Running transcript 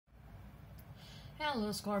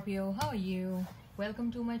Hello Scorpio, how are you?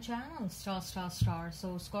 Welcome to my channel, star.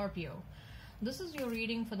 So Scorpio, this is your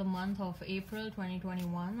reading for the month of April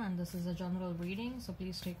 2021 and this is a general reading, so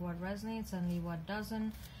please take what resonates and leave what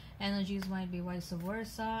doesn't. Energies might be vice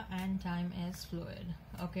versa and time is fluid,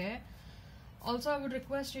 okay? Also, I would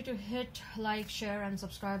request you to hit like, share and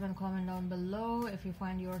subscribe and comment down below if you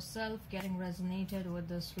find yourself getting resonated with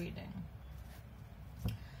this reading.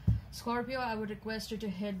 Scorpio, I would request you to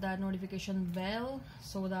hit that notification bell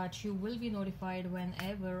so that you will be notified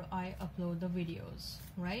whenever I upload the videos,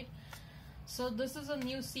 right? So this is a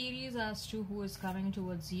new series as to who is coming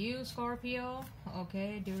towards you, Scorpio,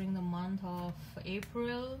 okay, during the month of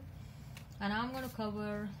April. And I'm going to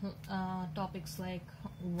cover topics like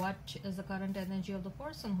what is the current energy of the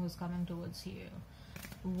person who is coming towards you?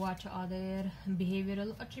 What are their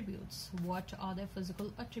behavioral attributes? What are their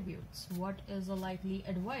physical attributes? What is the likely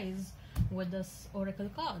advice with this oracle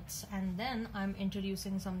cards? And then I'm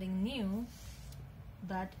introducing something new,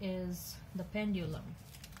 that is the pendulum.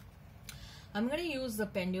 I'm going to use the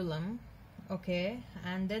pendulum, okay,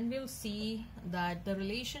 and then we'll see that the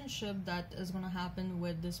relationship that is going to happen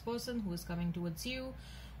with this person who is coming towards you,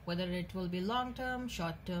 whether it will be long term,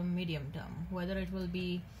 short term, medium term, whether it will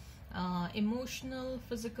be emotional,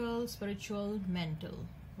 physical, spiritual, mental,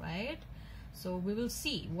 right? So we will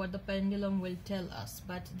see what the pendulum will tell us,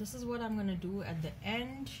 but this is what I'm going to do at the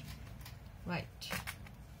end, right?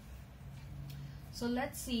 So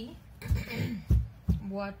let's see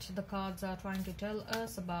what the cards are trying to tell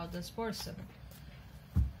us about this person.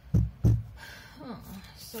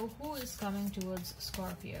 So who is coming towards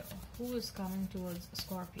Scorpio? Who is coming towards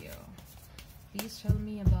Scorpio? Please tell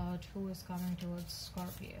me about who is coming towards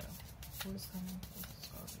Scorpio. Who is coming towards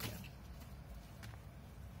Scorpio?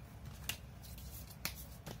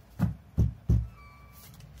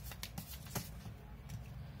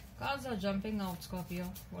 Cards are jumping out, Scorpio.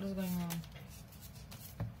 What is going on?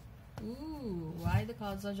 Ooh, why the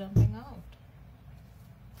cards are jumping out?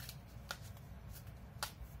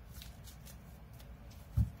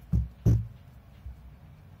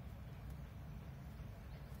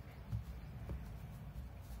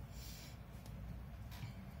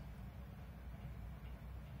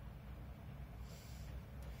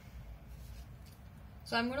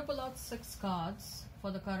 So I'm going to pull out 6 cards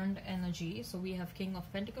for the current energy. So we have King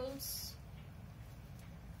of Pentacles,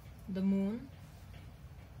 the Moon,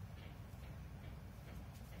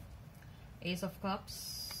 Ace of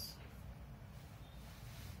Cups,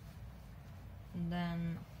 and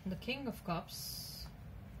then the King of Cups,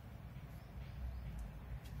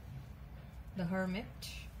 the Hermit,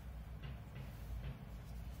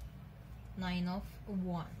 Nine of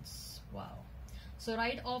Wands. Wow. So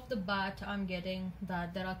right off the bat, I'm getting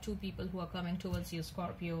that there are 2 people who are coming towards you,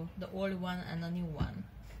 Scorpio, the old one and the new one.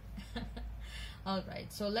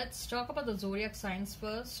 Alright, so let's talk about the zodiac signs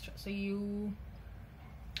first. So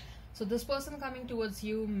this person coming towards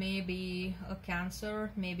you may be a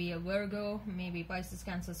Cancer, maybe a Virgo, maybe Pisces,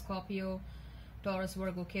 Cancer, Scorpio, Taurus,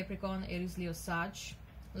 Virgo, Capricorn, Aries, Leo, Sag.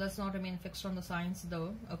 Let's not remain fixed on the signs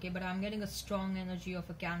though, okay, but I'm getting a strong energy of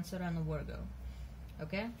a Cancer and a Virgo,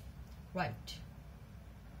 okay, right.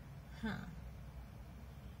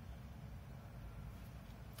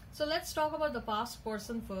 So let's talk about the past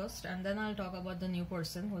person first and then I'll talk about the new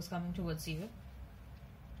person who is coming towards you.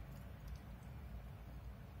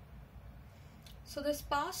 So this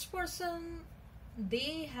past person,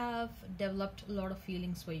 they have developed a lot of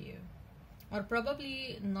feelings for you, or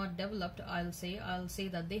probably not developed. I'll say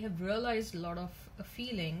that they have realized a lot of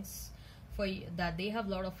feelings for you, that they have a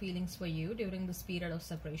lot of feelings for you during this period of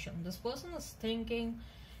separation. This person is thinking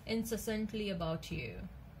incessantly about you,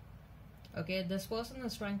 okay? This person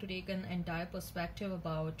is trying to take an entire perspective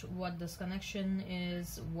about what this connection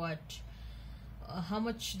is, how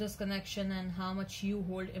much this connection and how much you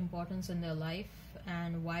hold importance in their life,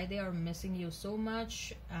 and why they are missing you so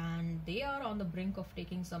much, and they are on the brink of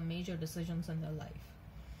taking some major decisions in their life,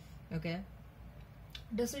 okay?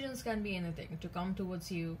 Decisions can be anything to come towards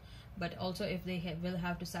you, but also if they will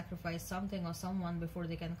have to sacrifice something or someone before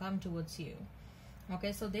they can come towards you.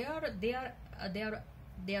 Okay, so they are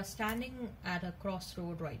standing at a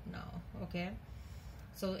crossroad right now, okay?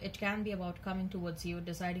 So it can be about coming towards you,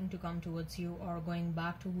 deciding to come towards you, or going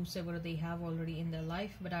back to whosoever they have already in their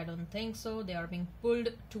life, but I don't think so. They are being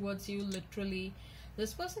pulled towards you, literally.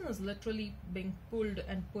 This person is literally being pulled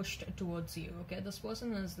and pushed towards you, okay? This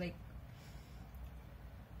person is like,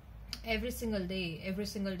 every single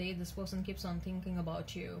day this person keeps on thinking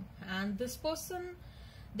about you, and this person,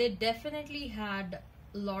 they definitely had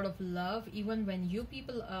a lot of love even when you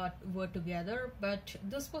people were together, but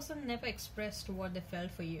this person never expressed what they felt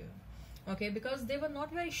for you. Okay, because they were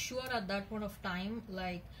not very sure at that point of time,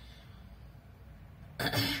 like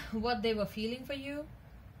what they were feeling for you.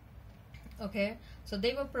 Okay, so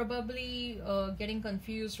they were probably getting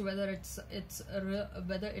confused whether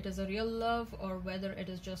whether it is a real love or whether it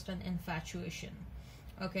is just an infatuation.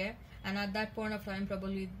 Okay, and at that point of time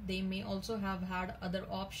probably they may also have had other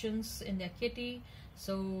options in their kitty,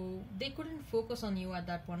 so they couldn't focus on you at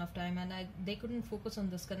that point of time, and they couldn't focus on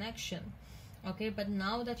this connection. Okay, but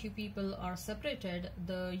now that you people are separated,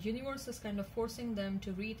 the universe is kind of forcing them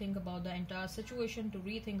to rethink about the entire situation, to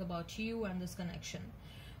rethink about you and this connection,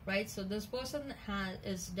 right? So this person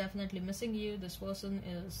is definitely missing you. This person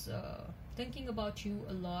is thinking about you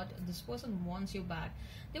a lot. This person wants you back.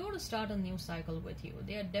 They want to start a new cycle with you.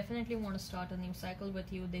 They definitely want to start a new cycle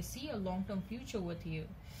with you. They see a long-term future with you.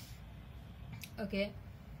 Okay,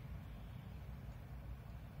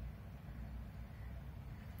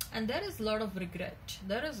 and there is a lot of regret.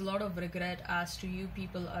 There is a lot of regret as to you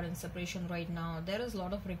people are in separation right now. There is a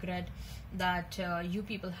lot of regret that you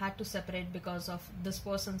people had to separate because of this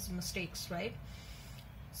person's mistakes, right?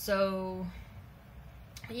 So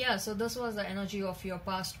yeah, so this was the energy of your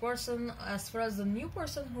past person. As far as the new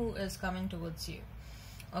person who is coming towards you,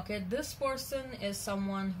 okay, this person is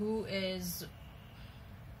someone who is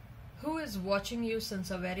watching you since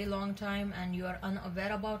a very long time and you are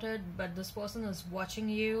unaware about it, but this person is watching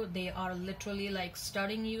you. They are literally like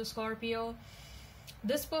studying you, Scorpio.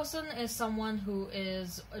 This person is someone who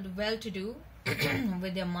is well-to-do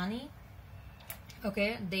with their money.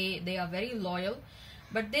 Okay, they are very loyal,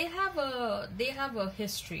 but they have a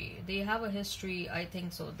history. They have a history, I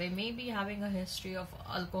think so. They may be having a history of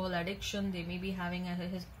alcohol addiction. They may be having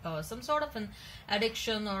some sort of an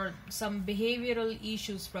addiction or some behavioral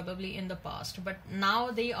issues probably in the past, but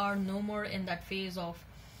now they are no more in that phase of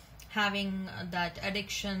having that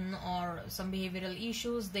addiction or some behavioral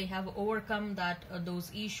issues. They have overcome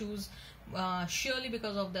those issues surely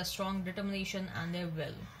because of their strong determination and their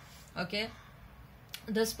will. Okay,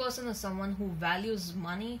 this person is someone who values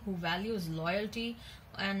money, who values loyalty,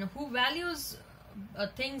 and who values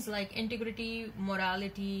things like integrity,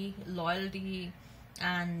 morality, loyalty,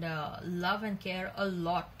 and love and care a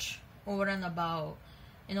lot over and above,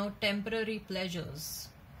 temporary pleasures.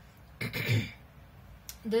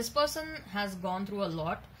 This person has gone through a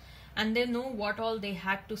lot, and they know what all they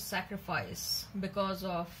had to sacrifice because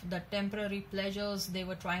of the temporary pleasures they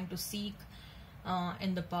were trying to seek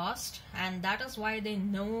in the past, and that is why they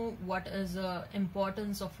know what is the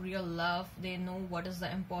importance of real love. They know what is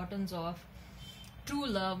the importance of true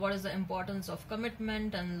love, what is the importance of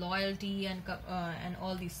commitment and loyalty and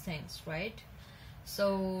all these things, right?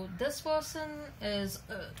 So this person is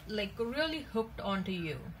like really hooked onto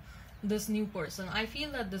you. This new person, I feel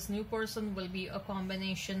that this new person will be a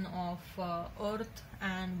combination of earth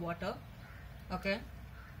and water. Okay,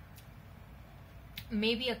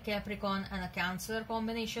 maybe a Capricorn and a Cancer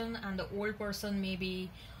combination, and the old person may be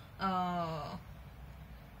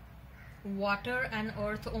water and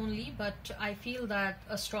earth only, but I feel that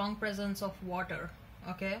a strong presence of water.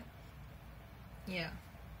 Okay, yeah,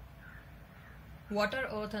 water,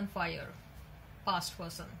 earth and fire, past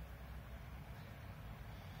person.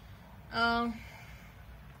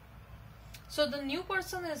 So the new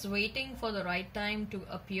person is waiting for the right time to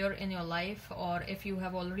appear in your life, or if you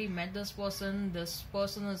have already met this person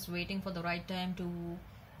is waiting for the right time to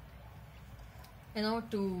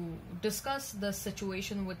discuss the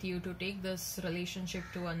situation with you, to take this relationship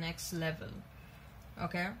to a next level.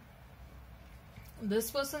 Okay,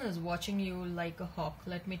 this person is watching you like a hawk.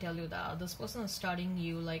 Let me tell you that this person is studying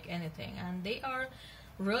you like anything, and they are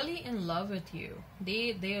really in love with you.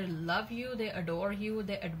 They love you, they adore you,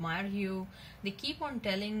 they admire you. They keep on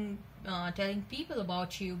telling people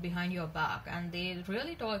about you behind your back, and they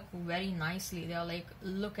really talk very nicely. They are like,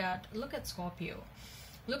 look at Scorpio.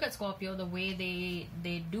 Look at Scorpio, the way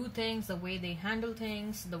they do things, the way they handle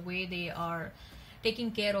things, the way they are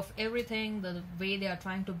taking care of everything, the way they are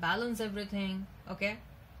trying to balance everything. Okay,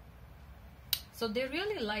 so they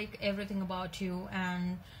really like everything about you,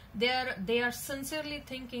 and they are sincerely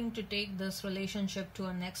thinking to take this relationship to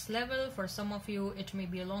a next level. For some of you it may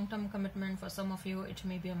be a long-term commitment, for some of you it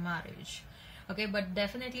may be a marriage. Okay, but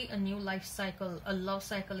definitely a new life cycle, a love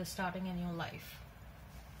cycle is starting in your life.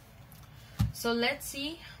 So let's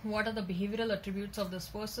see what are the behavioral attributes of this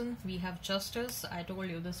person. We have Justice. I told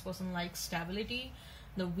you this person likes stability,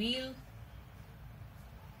 the Wheel,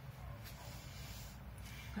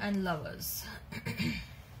 and Lovers.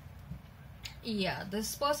 Yeah,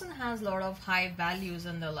 this person has a lot of high values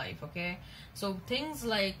in their life. Okay, so things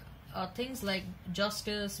like things like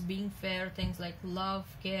justice, being fair, things like love,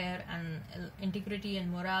 care, and integrity,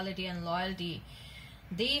 and morality, and loyalty,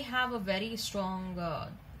 they have a very strong,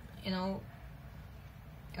 you know,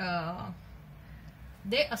 uh,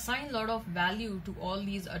 they assign a lot of value to all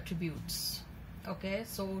these attributes. Okay,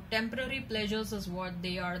 so temporary pleasures is what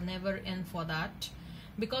they are never in for that,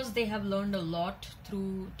 because they have learned a lot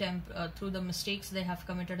through the mistakes they have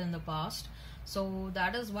committed in the past. So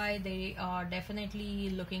that is why they are definitely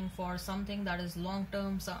looking for something that is long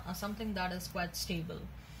term, something that is quite stable,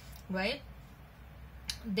 right?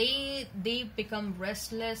 They become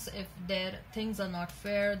restless if their things are not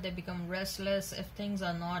fair. They become restless if things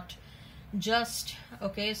are not just.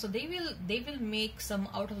 Okay, so they will make some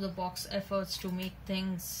out of the box efforts to make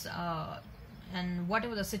things, and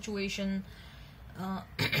whatever the situation, uh,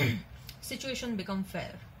 situation become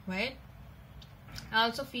fair, right? I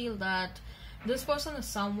also feel that this person is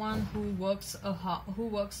someone who works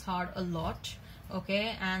hard a lot.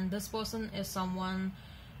 Okay, and this person is someone,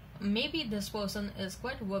 maybe this person is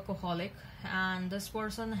quite workaholic, and this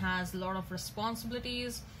person has a lot of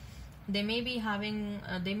responsibilities. They may be having,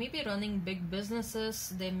 they may be running big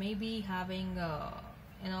businesses. They may be having,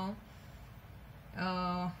 you know,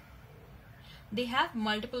 uh, they have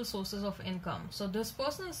multiple sources of income. So this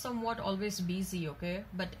person is somewhat always busy. Okay,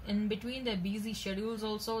 but in between their busy schedules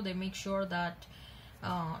also, they make sure that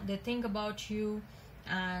they think about you,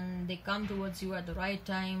 and they come towards you at the right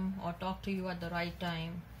time, or talk to you at the right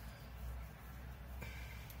time.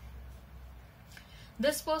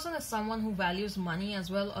 This person is someone who values money as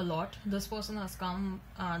well a lot. This person has come,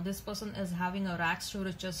 this person is having a rags to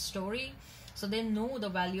riches story. So they know the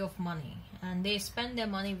value of money, and they spend their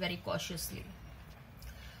money very cautiously.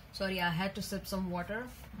 Sorry, I had to sip some water.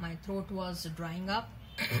 My throat was drying up.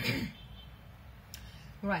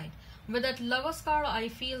 Right. With that Lover's card, I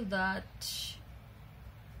feel that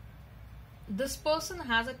this person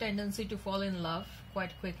has a tendency to fall in love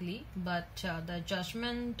quite quickly, but their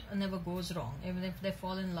judgment never goes wrong. Even if they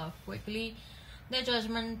fall in love quickly, their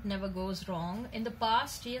judgment never goes wrong. In the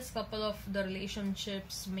past, yes, couple of the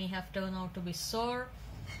relationships may have turned out to be sour,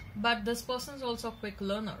 but this person is also a quick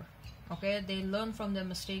learner. Okay, they learn from their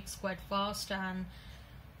mistakes quite fast, and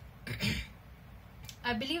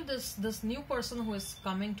I believe this new person who is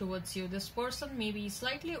coming towards you, this person may be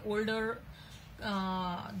slightly older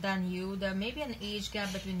than you. There may be an age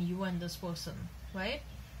gap between you and this person, right?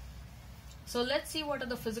 So let's see what are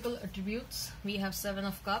the physical attributes. We have Seven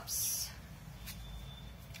of Cups,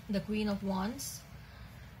 the Queen of Wands,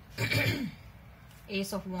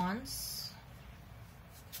 Ace of Wands,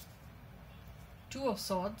 Two of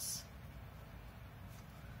Swords,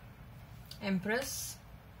 Empress,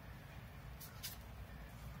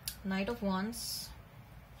 Knight of Wands,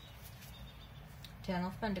 Ten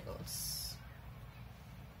of Pentacles.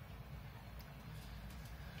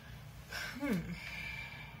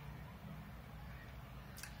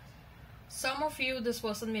 Some of you, this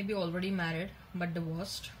person may be already married but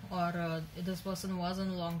divorced, or this person was in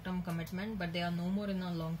a long-term commitment but they are no more in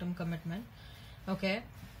a long-term commitment. Okay,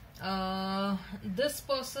 this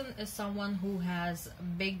person is someone who has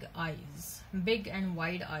big eyes, big and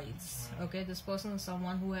wide eyes. Okay, this person is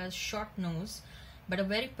someone who has short nose but a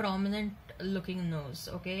very prominent looking nose.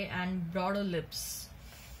 Okay, and broader lips,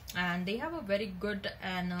 and they have a very good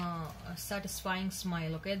and satisfying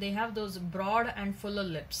smile. Okay, they have those broad and fuller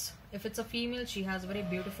lips. If it's a female, she has very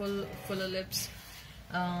beautiful fuller lips,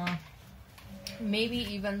 maybe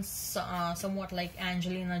even somewhat like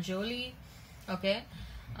Angelina Jolie. Okay,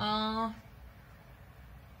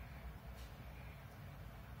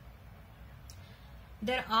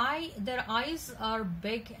 their eyes are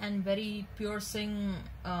big and very piercing,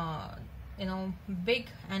 you know, big,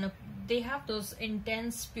 and they have those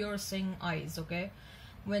intense piercing eyes. Okay,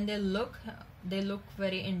 when they look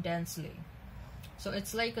very intensely, so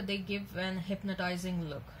it's like they give an hypnotizing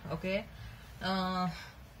look. Okay,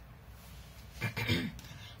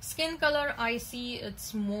 skin color, I see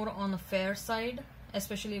it's more on a fair side,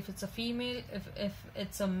 especially if it's a female. If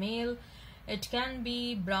it's a male, it can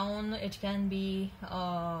be brown, it can be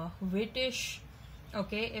whitish.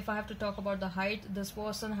 Okay, if I have to talk about the height, this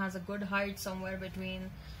person has a good height, somewhere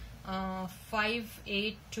between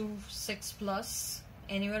 5'8" to 6+,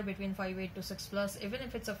 anywhere between 5'8" to 6+. Even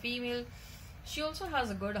if it's a female, she also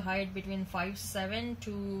has a good height between 5'7"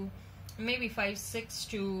 to maybe 5'6"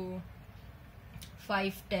 to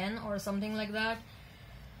 5'10" or something like that.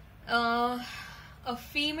 A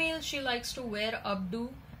female, she likes to wear updo.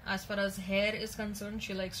 As far as hair is concerned,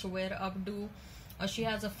 she likes to wear updo. She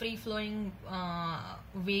has a free-flowing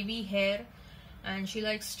wavy hair, and she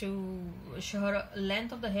likes to, her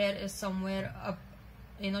length of the hair is somewhere up,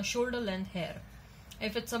 shoulder length hair.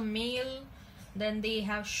 If it's a male, then they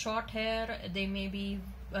have short hair. They may be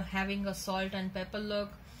having a salt and pepper look.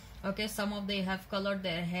 Okay, some of they have colored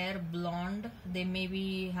their hair blonde. They may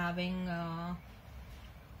be having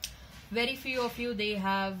very few of you, they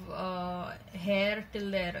have hair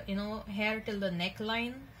till their hair till the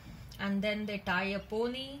neckline, and then they tie a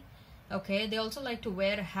pony. Okay, they also like to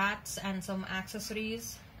wear hats and some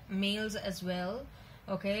accessories, males as well.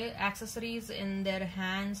 Okay, accessories in their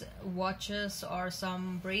hands, watches or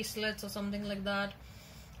some bracelets or something like that.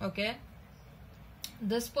 Okay,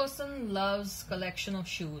 this person loves collection of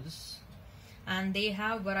shoes, and they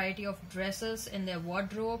have variety of dresses in their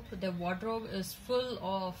wardrobe. Their wardrobe is full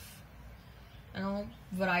of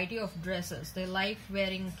variety of dresses. They like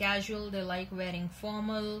wearing casual, they like wearing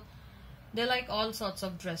formal, they like all sorts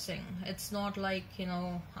of dressing. It's not like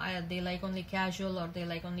they like only casual or they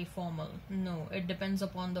like only formal. No, it depends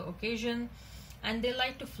upon the occasion, and they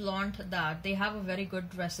like to flaunt that. They have a very good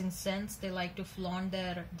dressing sense. They like to flaunt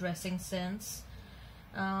their dressing sense.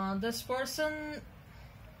 This person,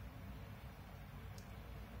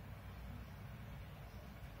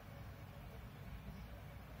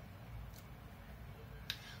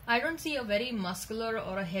 I don't see a very muscular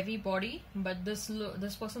or a heavy body, but this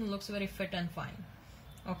person looks very fit and fine.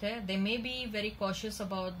 Okay, they may be very cautious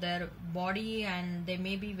about their body, and they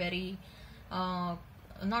may be very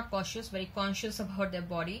not cautious, very conscious about their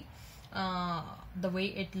body, the way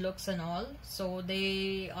it looks and all. So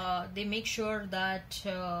they make sure that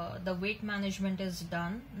the weight management is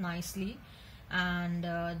done nicely, and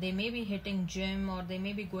they may be hitting gym, or they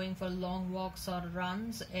may be going for long walks or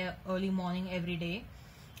runs early morning every day.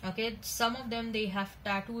 Okay, some of them, they have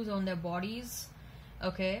tattoos on their bodies.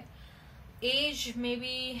 Okay, age,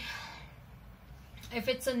 maybe if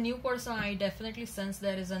it's a new person, I definitely sense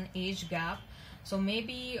there is an age gap. So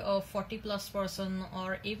maybe a 40+ person,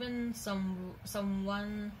 or even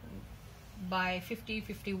someone by 50,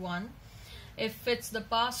 51. If it's the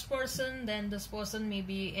past person, then this person may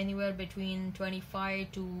be anywhere between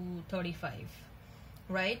 25 to 35,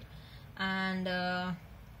 right? And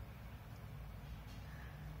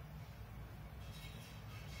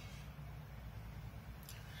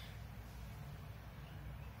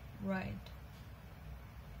right,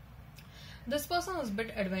 this person is a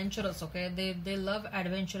bit adventurous. Okay, they love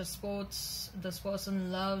adventurous sports. This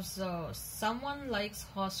person loves someone likes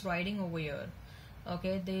horse riding over here.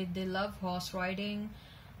 Okay, they love horse riding,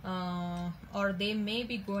 or they may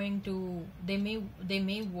be going to, they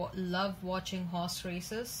may love watching horse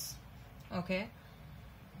races. Okay,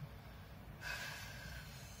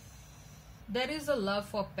 there is a love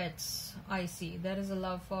for pets. I see there is a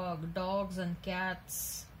love for dogs and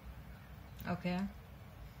cats. Okay,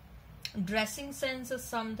 dressing sense is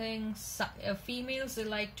something. Females, they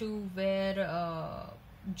like to wear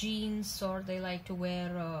jeans, or they like to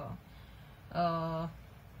wear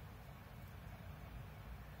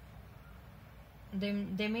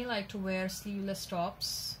they may like to wear sleeveless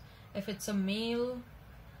tops. If it's a male,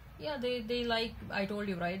 yeah, they like, I told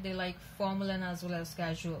you, right, they like formal and as well as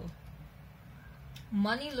casual.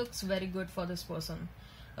 Money looks very good for this person.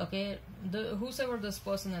 Okay, whosoever this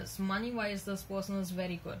person is, money wise, this person is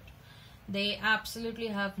very good. They absolutely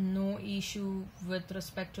have no issue with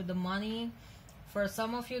respect to the money. For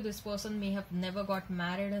some of you, this person may have never got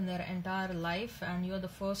married in their entire life, and you're the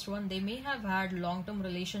first one. They may have had long-term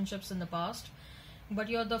relationships in the past, but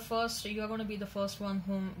you're the first. You're going to be the first one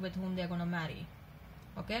with whom they're going to marry.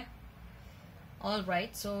 Okay, all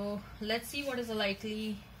right, so let's see what is the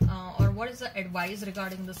likely or what is the advice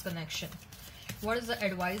regarding this connection. What is the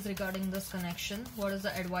advice regarding this connection? What is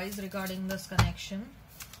the advice regarding this connection?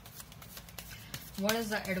 What is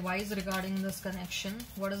the advice regarding this connection?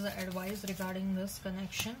 What is the advice regarding this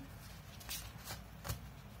connection?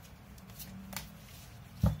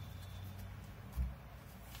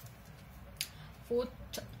 Fourth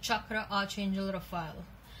chakra, Archangel Raphael.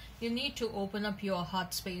 You need to open up your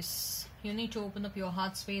heart space. You need to open up your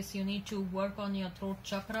heart space. You need to work on your throat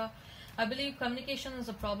chakra. I believe communication is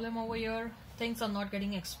a problem over here. Things are not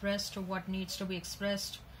getting expressed to what needs to be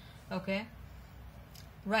expressed. Okay,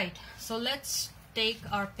 right, so let's take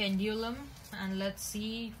our pendulum and let's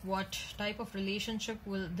see what type of relationship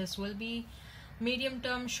this will be. Medium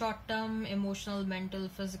term, short term, emotional, mental,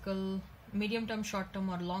 physical. Medium term, short term,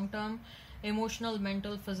 or long term. Emotional,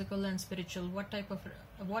 mental, physical, and spiritual. What type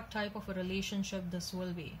of a relationship this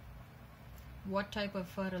will be? What type of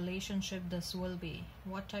a relationship this will be?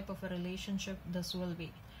 What type of a relationship this will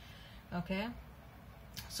be? Okay,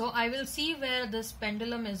 so I will see where this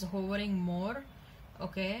pendulum is hovering more.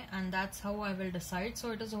 Okay, and that's how I will decide.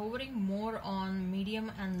 So it is hovering more on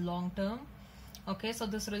medium and long term. Okay, so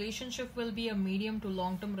this relationship will be a medium to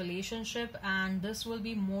long-term relationship, and this will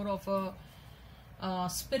be more of a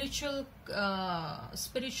spiritual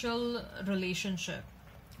relationship.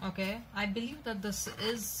 Okay, I believe that this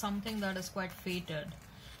is something that is quite fated.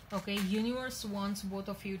 Okay, universe wants both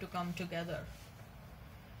of you to come together.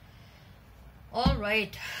 All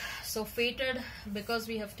right, so fated, because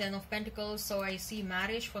we have 10 of Pentacles, so I see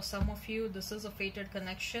marriage for some of you. This is a fated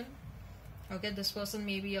connection. Okay, this person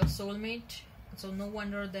may be your soulmate, so no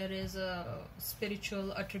wonder there is a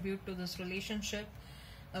spiritual attribute to this relationship.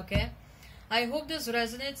 Okay, I hope this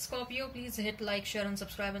resonates, Scorpio. Please hit like, share and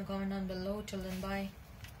subscribe and comment down below. Till then, bye.